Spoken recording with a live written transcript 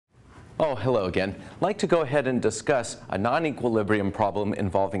Oh, hello again. I'd like to go ahead and discuss a non-equilibrium problem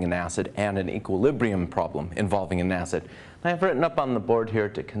involving an acid and an equilibrium problem involving an acid. And I've written up on the board here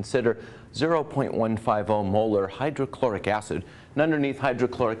to consider 0.150 molar hydrochloric acid. And underneath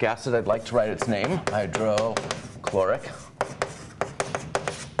hydrochloric acid, I'd like to write its name, hydrochloric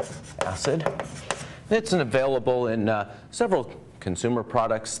acid. It's available in several consumer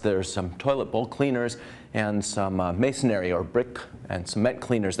products. There's some toilet bowl cleaners and some masonry or brick and cement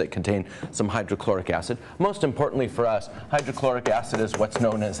cleaners that contain some hydrochloric acid. Most importantly for us, hydrochloric acid is what's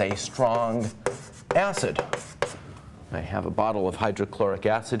known as a strong acid. I have a bottle of hydrochloric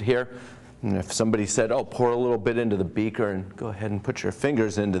acid here. And if somebody said, oh, pour a little bit into the beaker and go ahead and put your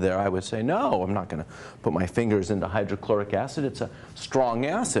fingers into there, I would say, no, I'm not going to put my fingers into hydrochloric acid. It's a strong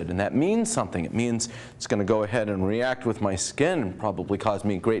acid, and that means something. It means it's going to go ahead and react with my skin and probably cause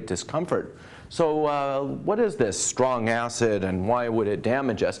me great discomfort. So what is this strong acid and why would it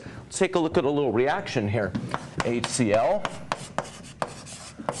damage us? Let's take a look at a little reaction here. HCl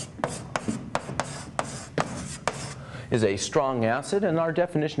is a strong acid, and our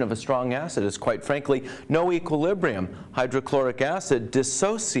definition of a strong acid is, quite frankly, no equilibrium. Hydrochloric acid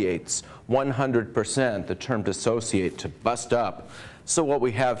dissociates 100%, the term dissociate, to bust up. So what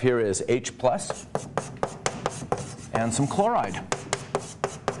we have here is H plus and some chloride.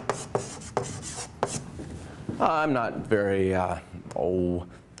 I'm not very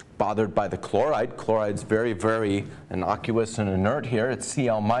bothered by the chloride. Chloride's very, very innocuous and inert here. It's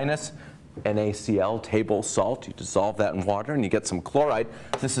Cl minus. NaCl, table salt. You dissolve that in water and you get some chloride.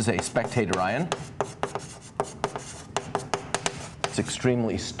 This is a spectator ion. It's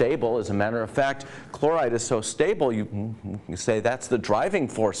extremely stable. As a matter of fact, chloride is so stable you say that's the driving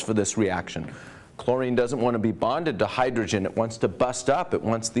force for this reaction. Chlorine doesn't want to be bonded to hydrogen. It wants to bust up. It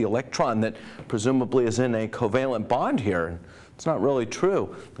wants the electron that presumably is in a covalent bond here. It's not really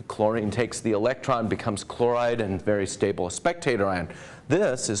true. The chlorine takes the electron, becomes chloride, and very stable, a spectator ion.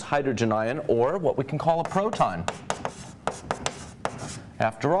 This is hydrogen ion, or what we can call a proton.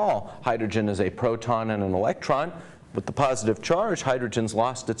 After all, hydrogen is a proton and an electron. With the positive charge, hydrogen's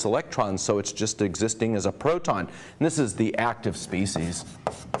lost its electrons, so it's just existing as a proton. And this is the active species.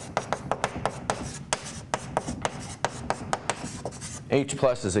 H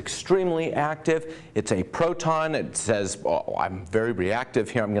plus is extremely active. It's a proton. It says, oh, I'm very reactive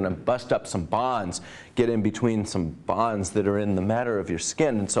here. I'm going to bust up some bonds, get in between some bonds that are in the matter of your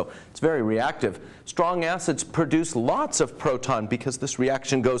skin. And so it's very reactive. Strong acids produce lots of proton because this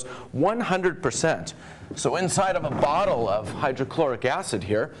reaction goes 100%. So inside of a bottle of hydrochloric acid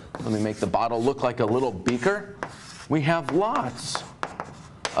here, let me make the bottle look like a little beaker. We have lots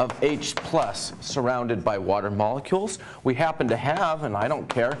of H plus surrounded by water molecules. We happen to have, and I don't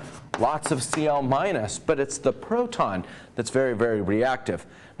care, lots of Cl minus, but it's the proton that's very, very reactive.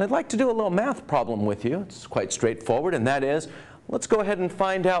 And I'd like to do a little math problem with you. It's quite straightforward, and that is, let's go ahead and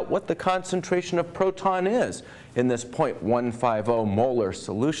find out what the concentration of proton is in this 0.150 molar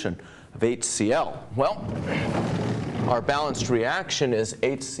solution of HCl. Well, our balanced reaction is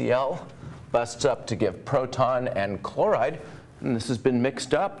HCl busts up to give proton and chloride. And this has been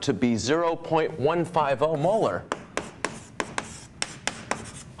mixed up to be 0.150 molar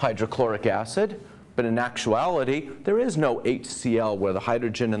hydrochloric acid. But in actuality, there is no HCl where the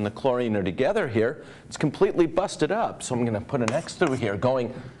hydrogen and the chlorine are together here. It's completely busted up. So I'm going to put an X through here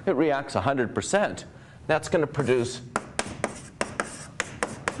going, it reacts 100%. That's going to produce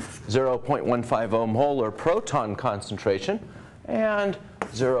 0.150 molar proton concentration and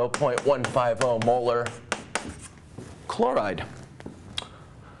 0.150 molar chloride.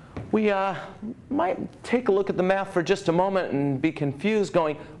 We might take a look at the math for just a moment and be confused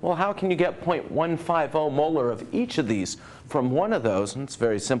going, well, how can you get 0.150 molar of each of these from one of those? And it's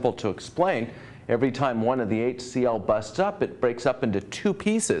very simple to explain. Every time one of the HCl busts up, it breaks up into two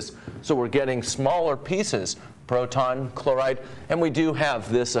pieces. So we're getting smaller pieces, proton, chloride, and we do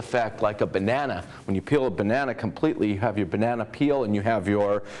have this effect like a banana. When you peel a banana completely, you have your banana peel and you have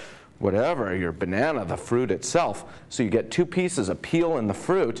your whatever, your banana, the fruit itself. So you get two pieces, a peel and the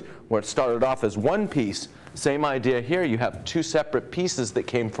fruit, where it started off as one piece. Same idea here, you have two separate pieces that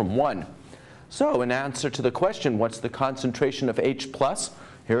came from one. So in answer to the question, what's the concentration of H plus?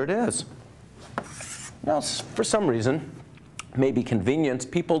 Here it is. Now, for some reason, maybe convenience,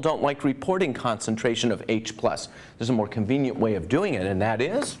 people don't like reporting concentration of H plus. There's a more convenient way of doing it, and that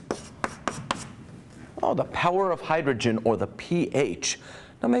is, oh, the power of hydrogen, or the pH.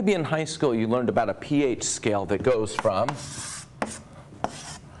 Now, maybe in high school you learned about a pH scale that goes from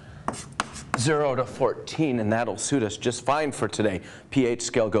 0 to 14, and that'll suit us just fine for today. pH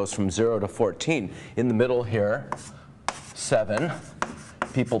scale goes from 0 to 14. In the middle here, 7,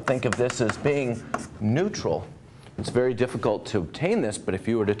 people think of this as being neutral. It's very difficult to obtain this, but if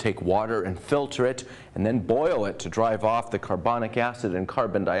you were to take water and filter it and then boil it to drive off the carbonic acid and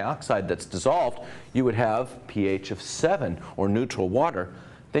carbon dioxide that's dissolved, you would have pH of 7, or neutral water.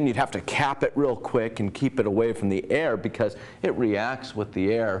 Then you'd have to cap it real quick and keep it away from the air because it reacts with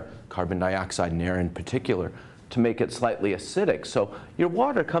the air, carbon dioxide and air in particular, to make it slightly acidic. So your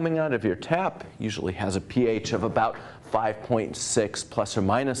water coming out of your tap usually has a pH of about 5.6 plus or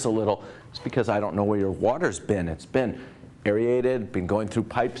minus a little. It's because I don't know where your water's been. It's been aerated, been going through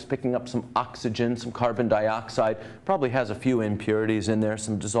pipes, picking up some oxygen, some carbon dioxide, probably has a few impurities in there,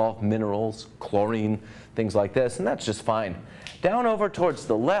 some dissolved minerals, chlorine, things like this, and that's just fine. Down over towards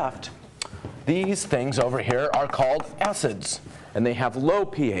the left, these things over here are called acids, and they have low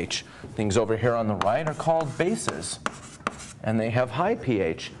pH. Things over here on the right are called bases, and they have high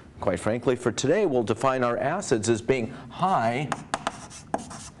pH. Quite frankly, for today, we'll define our acids as being high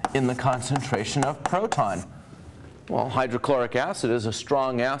in the concentration of proton. Well, hydrochloric acid is a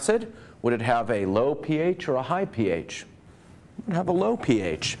strong acid. Would it have a low pH or a high pH? It would have a low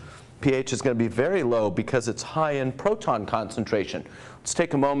pH. pH is going to be very low because it's high in proton concentration. Let's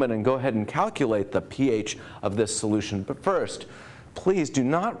take a moment and go ahead and calculate the pH of this solution. But first, please do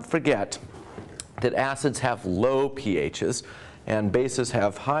not forget that acids have low pHs and bases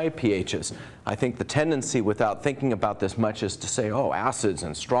have high pHs. I think the tendency, without thinking about this much, is to say, oh, acids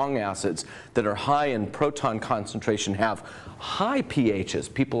and strong acids that are high in proton concentration have high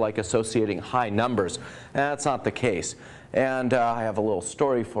pHs. People like associating high numbers. That's not the case. And I have a little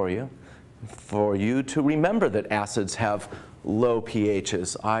story for you to remember that acids have low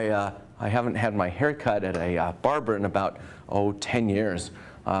pHs. I haven't had my hair cut at a barber in about, 10 years.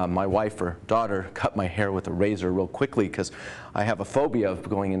 My wife or daughter cut my hair with a razor real quickly because I have a phobia of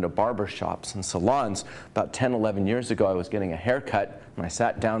going into barber shops and salons. About 10, 11 years ago, I was getting a haircut, and I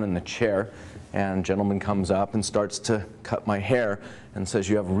sat down in the chair, and a gentleman comes up and starts to cut my hair and says,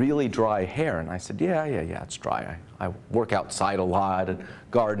 "You have really dry hair." And I said, yeah, it's dry. I work outside a lot and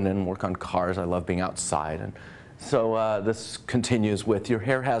garden and work on cars. I love being outside. And so this continues with, your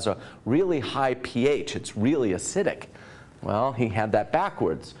hair has a really high pH. It's really acidic. Well, he had that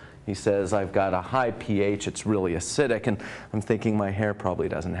backwards. He says, I've got a high pH, it's really acidic, and I'm thinking my hair probably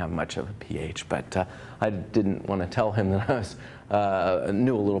doesn't have much of a pH, but I didn't want to tell him that I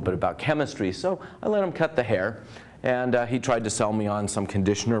knew a little bit about chemistry, so I let him cut the hair, and he tried to sell me on some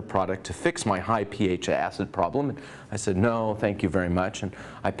conditioner product to fix my high pH acid problem. And I said, no, thank you very much, and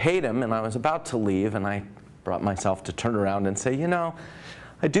I paid him, and I was about to leave, and I brought myself to turn around and say, I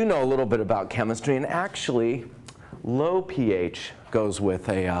do know a little bit about chemistry, and actually, low pH goes with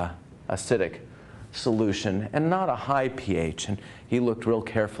a acidic solution and not a high pH. And he looked real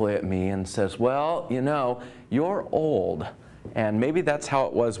carefully at me and says, well, you're old, and maybe that's how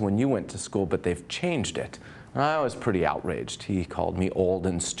it was when you went to school, but they've changed it. And I was pretty outraged. He called me old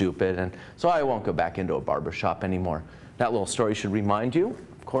and stupid, and so I won't go back into a barber shop anymore. That little story should remind you,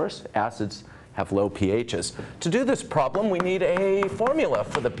 of course, acids have low pHs. To do this problem, we need a formula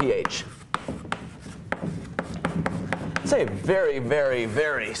for the pH. It's a very, very,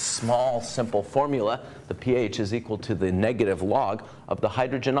 very small, simple formula. The pH is equal to the negative log of the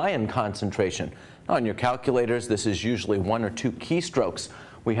hydrogen ion concentration. Now, on your calculators, this is usually 1 or 2 keystrokes.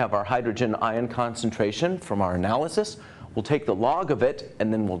 We have our hydrogen ion concentration from our analysis. We'll take the log of it,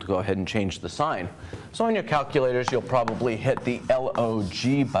 and then we'll go ahead and change the sign. So on your calculators, you'll probably hit the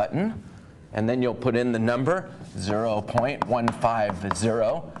LOG button, and then you'll put in the number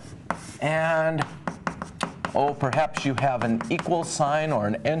 0.150, and perhaps you have an equal sign or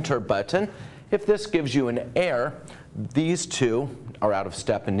an enter button. If this gives you an error, these two are out of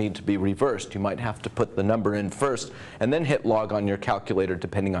step and need to be reversed. You might have to put the number in first and then hit log on your calculator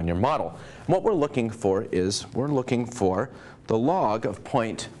depending on your model. And what we're looking for is, we're looking for the log of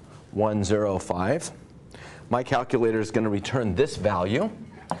 0.105. My calculator is going to return this value,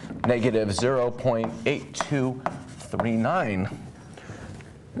 negative 0.8239.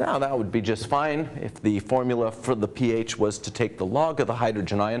 Now, that would be just fine if the formula for the pH was to take the log of the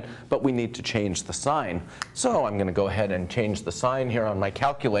hydrogen ion, but we need to change the sign. So I'm going to go ahead and change the sign here on my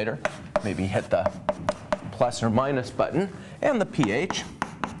calculator, maybe hit the plus or minus button, and the pH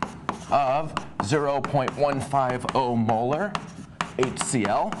of 0.150 molar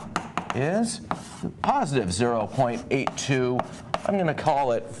HCl is positive 0.82. I'm going to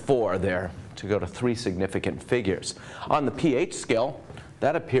call it 4 there to go to 3 significant figures. On the pH scale,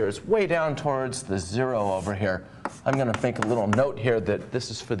 that appears way down towards the 0 over here. I'm going to make a little note here that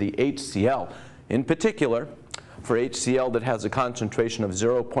this is for the HCl. In particular, for HCl that has a concentration of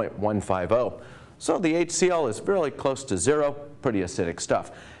 0.150. So the HCl is fairly close to 0. pretty acidic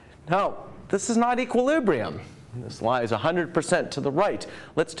stuff. Now, this is not equilibrium. This lies 100% to the right.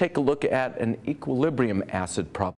 Let's take a look at an equilibrium acid problem.